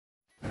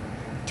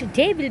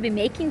Today we'll be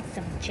making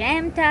some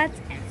jam tarts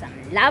and some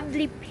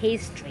lovely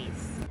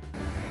pastries.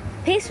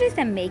 Pastries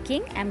I'm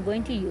making, I'm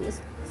going to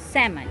use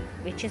salmon,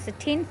 which is a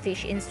tin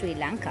fish in Sri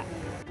Lanka.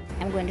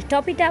 I'm going to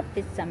top it up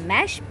with some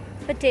mashed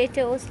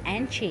potatoes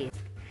and cheese.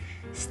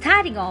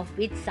 Starting off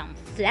with some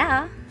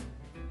flour,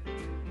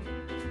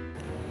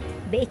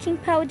 baking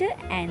powder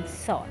and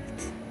salt.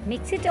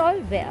 Mix it all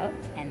well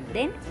and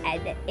then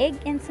add the egg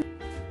and some.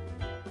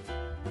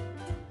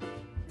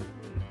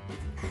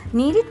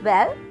 Knead it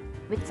well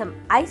with some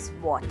ice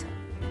water.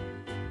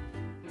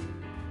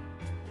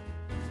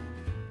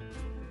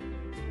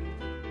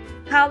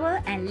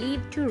 Cover and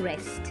leave to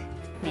rest.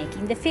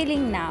 Making the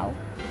filling now.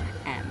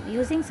 I'm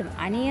using some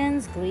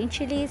onions, green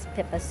chilies,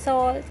 pepper,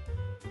 salt,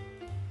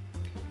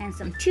 and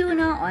some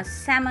tuna or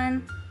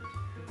salmon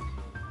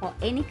or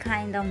any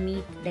kind of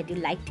meat that you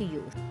like to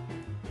use.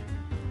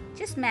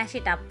 Just mash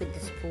it up with the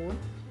spoon.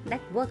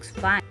 That works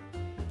fine.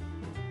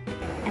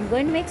 I'm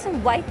going to make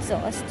some white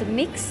sauce to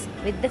mix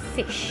with the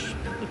fish.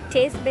 It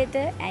tastes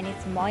better and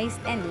it's moist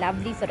and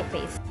lovely for a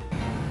paste.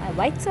 My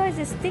white sauce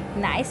is thick,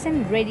 nice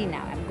and ready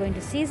now. I'm going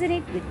to season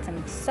it with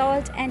some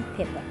salt and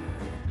pepper.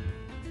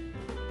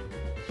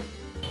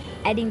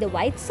 Adding the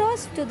white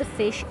sauce to the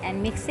fish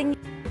and mixing.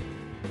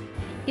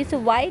 Use a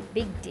wide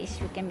big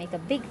dish. You can make a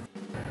big.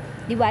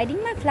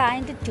 Dividing my flour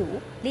into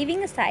two,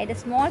 leaving aside a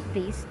small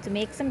piece to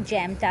make some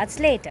jam tarts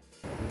later.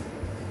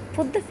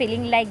 Put the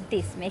filling like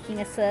this, making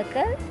a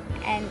circle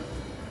and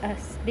a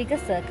bigger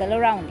circle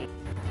around it.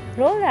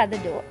 Roll out the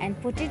dough and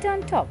put it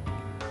on top.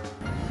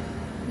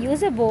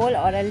 Use a bowl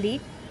or a lid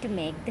to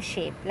make the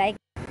shape like.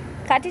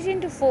 Cut it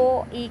into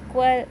 4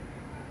 equal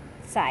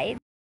sides.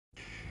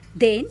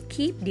 Then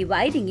keep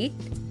dividing it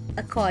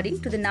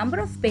according to the number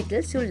of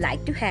petals you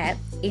like to have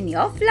in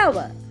your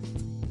flower.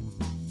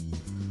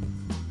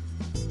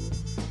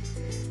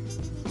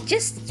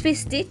 Just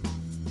twist it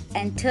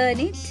and turn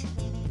it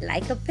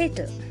like a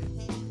petal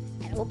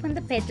and open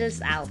the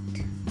petals out.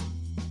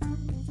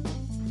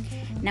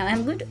 Now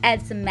I'm going to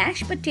add some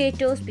mashed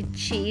potatoes with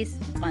cheese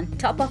on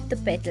top of the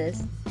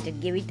petals to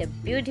give it a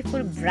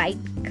beautiful bright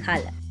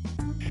color.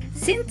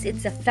 Since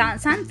it's a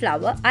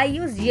sunflower, I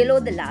used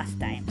yellow the last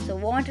time, so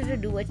wanted to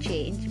do a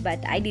change, but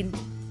I didn't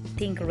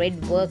think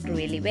red worked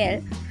really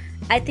well.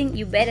 I think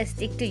you better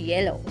stick to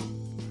yellow.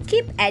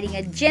 Keep adding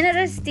a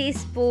generous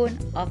teaspoon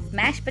of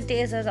mashed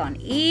potatoes on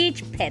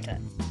each petal.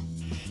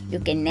 You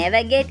can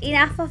never get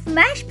enough of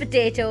mashed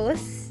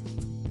potatoes.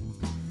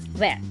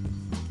 Well,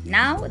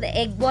 now the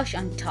egg wash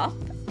on top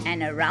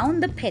and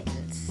around the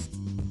petals.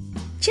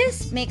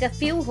 Just make a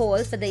few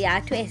holes for the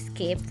air to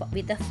escape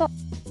with a fork.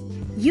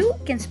 You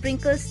can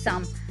sprinkle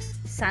some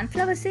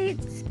sunflower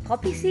seeds,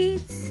 poppy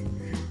seeds,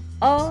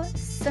 or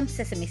some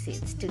sesame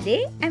seeds.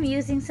 Today I'm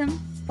using some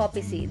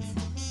poppy seeds.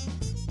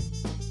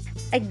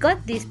 I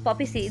got these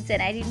poppy seeds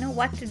and I didn't know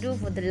what to do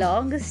for the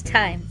longest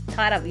time.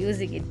 Thought of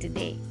using it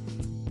today.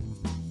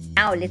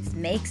 Now let's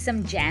make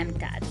some jam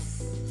tarts.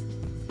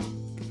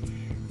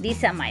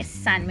 These are my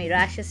son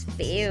Mirash's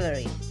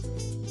favorite.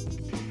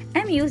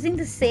 I'm using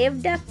the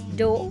saved up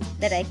dough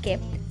that I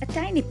kept a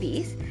tiny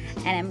piece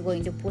and I'm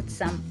going to put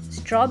some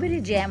strawberry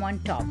jam on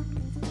top.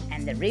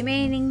 And the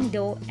remaining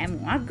dough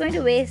I'm not going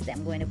to waste.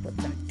 I'm going to put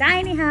some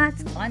tiny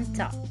hearts on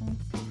top.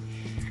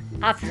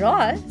 After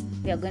all,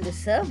 we are going to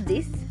serve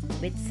this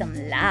with some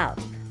love.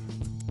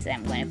 So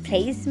I'm going to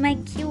place my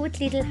cute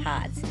little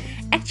hearts.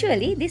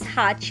 Actually, these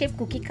heart-shaped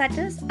cookie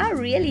cutters are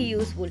really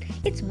useful.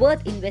 It's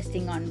worth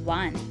investing on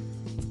one.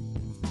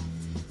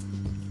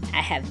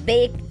 I have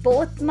baked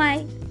both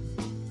my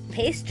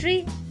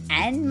pastry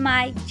and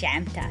my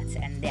jam tarts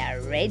and they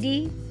are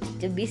ready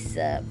to be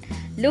served.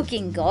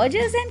 Looking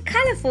gorgeous and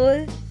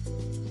colorful.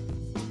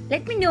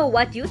 Let me know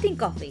what you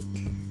think of it.